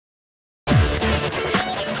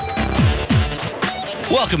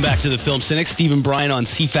Welcome back to the Film Cynics. Steve and Brian on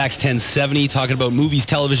C-FAX 1070 talking about movies,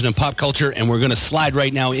 television, and pop culture, and we're going to slide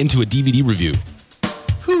right now into a DVD review.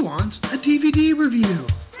 Who wants a DVD review?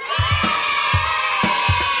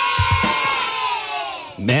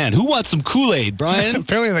 Man, who wants some Kool-Aid, Brian?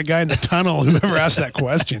 Apparently the guy in the tunnel who never asked that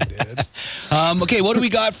question did. Okay, what do we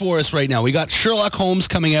got for us right now? We got Sherlock Holmes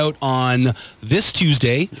coming out on this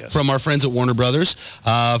Tuesday from our friends at Warner Brothers.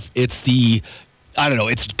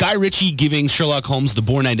 It's Guy Ritchie giving Sherlock Holmes the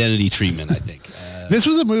Bourne Identity treatment, I think. This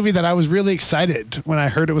was a movie that I was really excited when I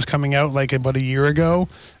heard it was coming out like about a year ago,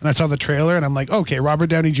 and I saw the trailer, and I'm like, okay, Robert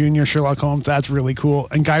Downey Jr., Sherlock Holmes, that's really cool.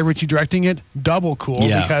 And Guy Ritchie directing it, double cool,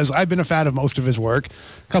 because I've been a fan of most of his work.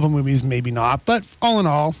 A couple movies, maybe not, but all in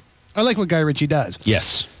all, I like what Guy Ritchie does.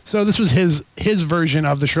 Yes. So this was his version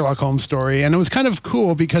of the Sherlock Holmes story, and it was kind of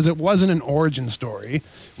cool because it wasn't an origin story,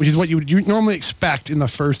 which is what you would normally expect in the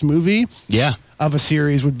first movie. Yeah. Of a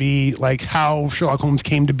series would be like how Sherlock Holmes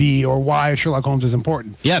came to be or why Sherlock Holmes is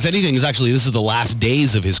important. Yeah, if anything, this is the last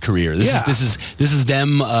days of his career. This is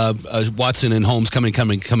them, Watson and Holmes coming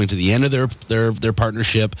to the end of their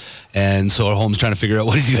partnership, and so Holmes trying to figure out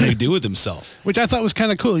what he's going to do with himself. Which I thought was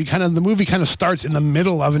kind of cool. The movie kind of starts in the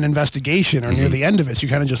middle of an investigation or near the end of it, so you're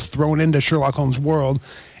kind of just thrown into Sherlock Holmes' world.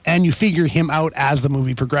 And you figure him out as the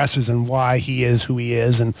movie progresses and why he is who he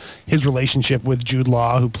is and his relationship with Jude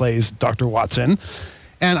Law, who plays Dr. Watson.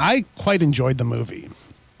 And I quite enjoyed the movie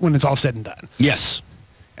when it's all said and done. Yes.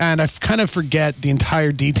 And I kind of forget the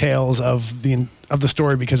entire details of the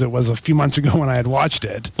story because it was a few months ago when I had watched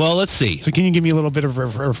it. Well, let's see. So can you give me a little bit of a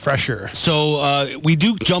refresher? So we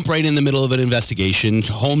do jump right in the middle of an investigation.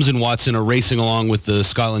 Holmes and Watson are racing along with the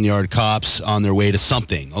Scotland Yard cops on their way to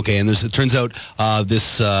something. Okay, and it turns out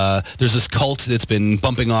there's this cult that's been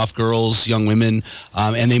bumping off girls, young women,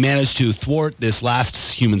 and they manage to thwart this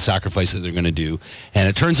last human sacrifice that they're going to do. And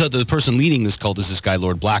it turns out that the person leading this cult is this guy,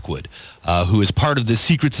 Lord Blackwood, who is part of this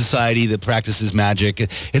secret society that practices magic.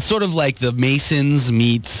 It's sort of like the Masons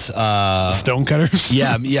meets Stonecutters.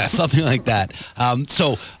 yeah, something like that.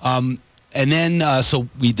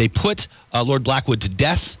 They put Lord Blackwood to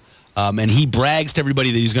death, and he brags to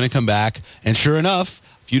everybody that he's going to come back. And sure enough,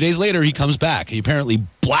 a few days later, he comes back. He apparently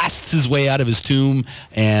blasts his way out of his tomb,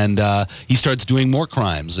 and he starts doing more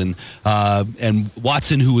crimes. And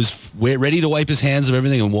Watson, who was ready to wipe his hands of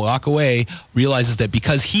everything and walk away, realizes that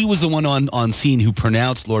because he was the one on scene who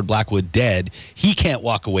pronounced Lord Blackwood dead, he can't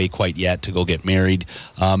walk away quite yet to go get married.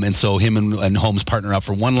 And so him and Holmes partner up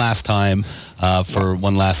for one last time for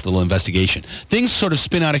one last little investigation. Things sort of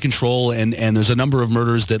spin out of control, and there's a number of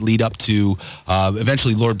murders that lead up to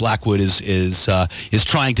eventually Lord Blackwood is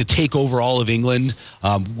trying to take over all of England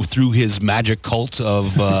through his magic cult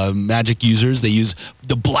of magic users. They use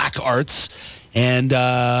the black arts, and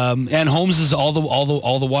Holmes is all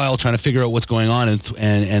the while trying to figure out what's going on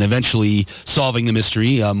and eventually solving the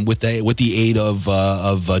mystery with the aid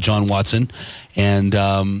of John Watson,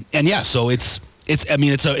 so it's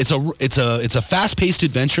a fast-paced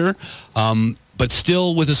adventure. But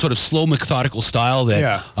still with a sort of slow, methodical style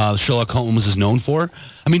that Sherlock Holmes is known for.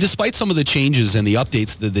 I mean, despite some of the changes and the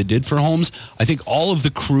updates that they did for Holmes, I think all of the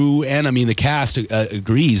crew and, the cast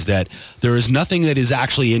agrees that there is nothing that is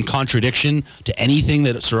actually in contradiction to anything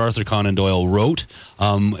that Sir Arthur Conan Doyle wrote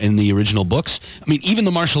in the original books. I mean, even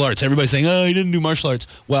the martial arts, everybody's saying, oh, he didn't do martial arts.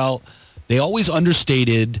 Well, they always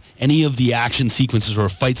understated any of the action sequences or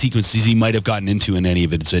fight sequences he might have gotten into in any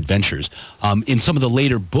of its adventures. In some of the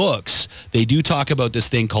later books, they do talk about this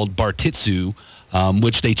thing called Bartitsu,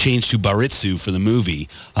 which they changed to Baritsu for the movie,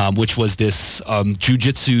 which was this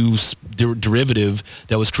jiu-jitsu derivative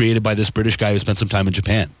that was created by this British guy who spent some time in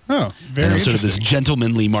Japan. Oh, very interesting. Sort of this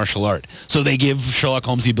gentlemanly martial art. So they give Sherlock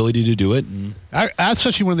Holmes the ability to do it. That's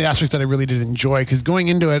actually one of the aspects that I really did enjoy, because going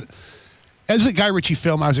into it, as a Guy Ritchie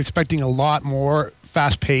film, I was expecting a lot more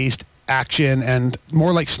fast-paced action and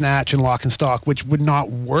more like Snatch and Lock and Stock, which would not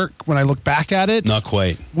work when I look back at it. Not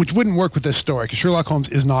quite. Which wouldn't work with this story, because Sherlock Holmes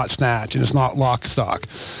is not Snatch and it's not Lock and Stock.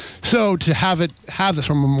 So to have this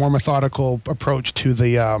from a more methodical approach to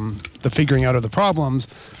the figuring out of the problems,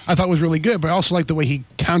 I thought was really good. But I also liked the way he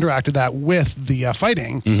counteracted that with the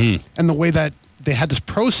fighting and the way that they had this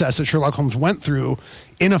process that Sherlock Holmes went through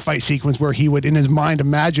in a fight sequence where he would, in his mind,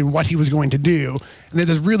 imagine what he was going to do. And there's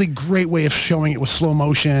this really great way of showing it with slow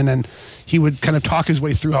motion, and he would kind of talk his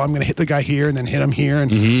way through how I'm going to hit the guy here and then hit him here, and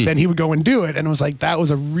then he would go and do it. And it was like, that was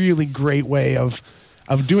a really great way of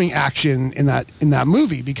doing action in that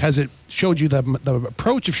movie, because it showed you the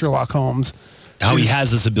approach of Sherlock Holmes. How he has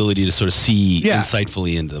this ability to sort of see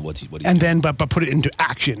insightfully into what he's and doing. then but put it into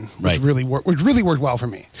action, which really worked well for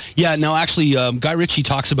me. Yeah, no, actually, Guy Ritchie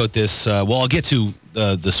talks about this. I'll get to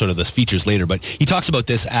the sort of the features later, but he talks about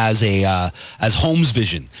this as as Holmes'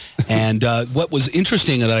 vision. And what was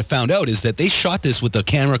interesting that I found out is that they shot this with a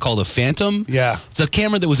camera called a Phantom. Yeah. It's a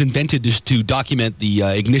camera that was invented just to document the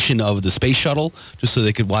ignition of the space shuttle, just so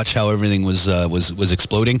they could watch how everything was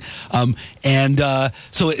exploding.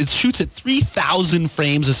 So it shoots at 3,000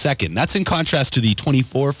 frames a second. That's in contrast to the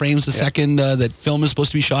 24 frames a second that film is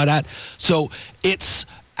supposed to be shot at. So it's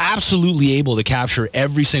absolutely able to capture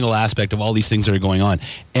every single aspect of all these things that are going on.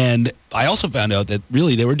 And I also found out that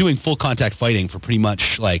really they were doing full contact fighting for pretty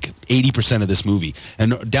much like 80% of this movie.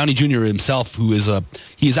 And Downey Jr. himself,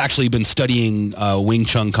 he's actually been studying Wing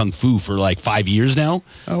Chun Kung Fu for like 5 years now.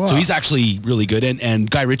 Oh, wow. So he's actually really good. And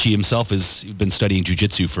Guy Ritchie himself has been studying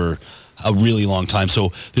jiu-jitsu for a really long time.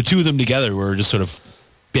 So the two of them together were just sort of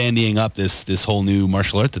bandying up this whole new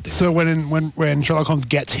martial art that they So when Sherlock Holmes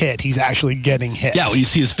gets hit, he's actually getting hit. Yeah, when you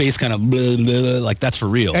see his face kind of blah, blah, blah, like that's for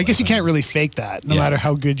real. I guess you can't really fake that, no matter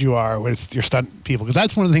how good you are with your stunt people, because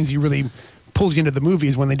that's one of the things you really pulls you into the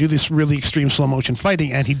movies when they do this really extreme slow motion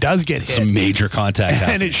fighting, and he does get hit. Some major contact.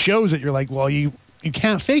 And it shows that you're like, well, you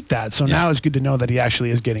can't fake that. So now it's good to know that he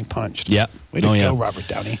actually is getting punched. Yeah. Way to go, Robert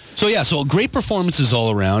Downey. So great performances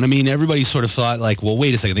all around. I mean, everybody sort of thought like, well,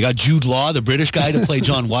 wait a second. They got Jude Law, the British guy, to play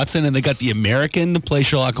John Watson, and they got the American to play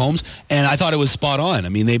Sherlock Holmes. And I thought it was spot on. I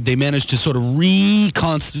mean, they managed to sort of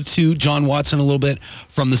reconstitute John Watson a little bit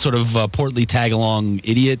from the sort of portly tag-along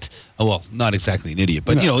idiot. Oh, well, not exactly an idiot,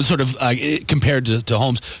 but, sort of compared to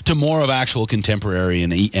Holmes, to more of actual contemporary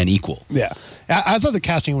and equal. Yeah. I thought the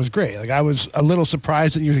casting was great. Like, I was a little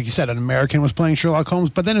surprised that, like you said, an American was playing Sherlock Holmes,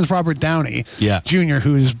 but then it's Robert Downey Jr.,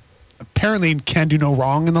 who's apparently can do no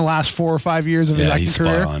wrong in the last 4 or 5 years of his acting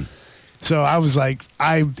career. Spot on. So I was like,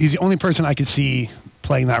 he's the only person I could see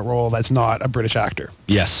playing that role that's not a British actor.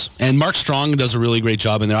 Yes, and Mark Strong does a really great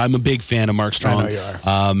job in there. I'm a big fan of Mark Strong. I know you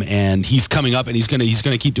are. And he's coming up, and he's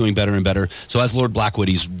gonna keep doing better and better. So as Lord Blackwood,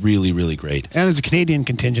 he's really, really great. And there's a Canadian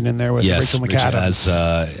contingent in there with Rachel McAdams.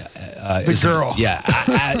 The girl. Yeah,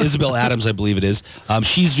 Isabel Adams, I believe it is.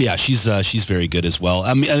 She's very good as well.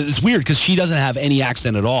 I mean, it's weird because she doesn't have any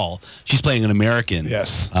accent at all. She's playing an American.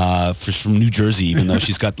 Yes. From New Jersey, even though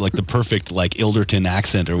she's got like the perfect like Ilderton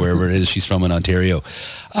accent or wherever it is she's from in Ontario.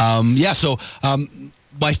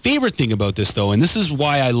 My favorite thing about this, though, and this is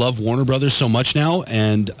why I love Warner Brothers so much now,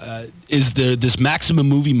 and is this maximum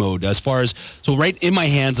movie mode. As far as right in my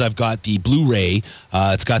hands, I've got the Blu-ray.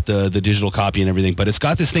 It's got the digital copy and everything, but it's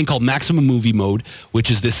got this thing called maximum movie mode,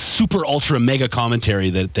 which is this super ultra mega commentary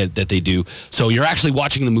that they do. So you're actually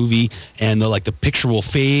watching the movie, and the picture will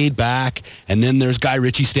fade back, and then there's Guy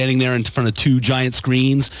Ritchie standing there in front of 2 giant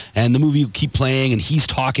screens, and the movie will keep playing, and he's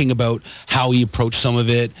talking about how he approached some of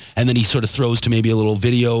it, and then he sort of throws to maybe a little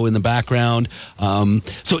video in the background.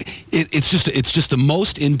 So it's just the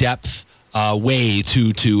most in-depth way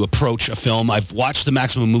to approach a film. I've watched the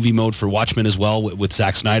maximum movie mode for Watchmen as well with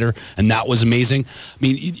Zack Snyder, and that was amazing. I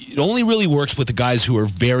mean, it only really works with the guys who are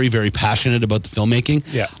very, very passionate about the filmmaking.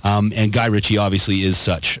 Yeah. And Guy Ritchie obviously is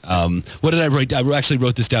such. What did I write? I actually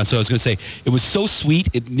wrote this down. So I was going to say it was so sweet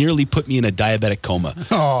it nearly put me in a diabetic coma.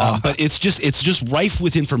 But it's just rife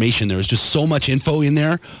with information. There's just so much info in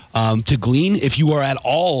there to glean. If you are at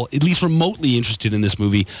all, at least remotely interested in this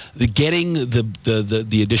movie, getting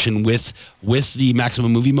the edition with the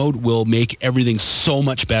maximum movie mode will make everything so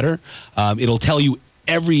much better. It'll tell you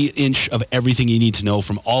every inch of everything you need to know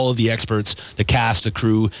from all of the experts, the cast, the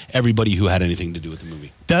crew, everybody who had anything to do with the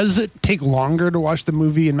movie. Does it take longer to watch the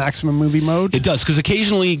movie in maximum movie mode? It does, because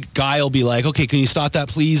occasionally Guy will be like, okay, can you stop that,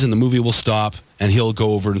 please? And the movie will stop, and he'll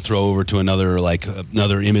go over and throw over to another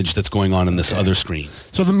image that's going on in this other screen.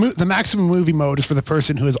 So the maximum movie mode is for the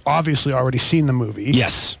person who has obviously already seen the movie.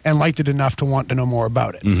 Yes. And liked it enough to want to know more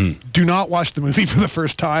about it. Mm-hmm. Do not watch the movie for the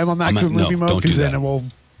first time on maximum movie mode, because then it will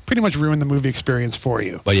pretty much ruin the movie experience for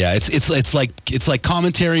you. But yeah, it's like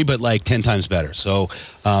commentary, but like 10 times better. So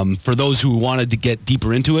for those who wanted to get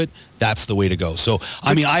deeper into it, that's the way to go. So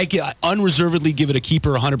I mean, I unreservedly give it a keeper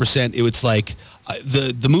 100%. It's like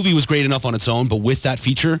the movie was great enough on its own, but with that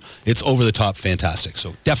feature, it's over the top fantastic.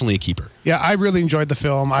 So definitely a keeper. Yeah, I really enjoyed the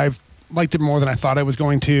film. I've liked it more than I thought I was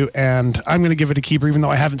going to, and I'm going to give it a keeper, even though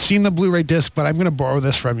I haven't seen the Blu-ray disc, but I'm going to borrow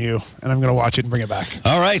this from you, and I'm going to watch it and bring it back.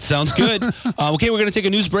 All right, sounds good. Okay, we're going to take a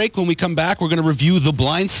news break. When we come back, we're going to review The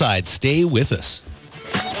Blind Side. Stay with us.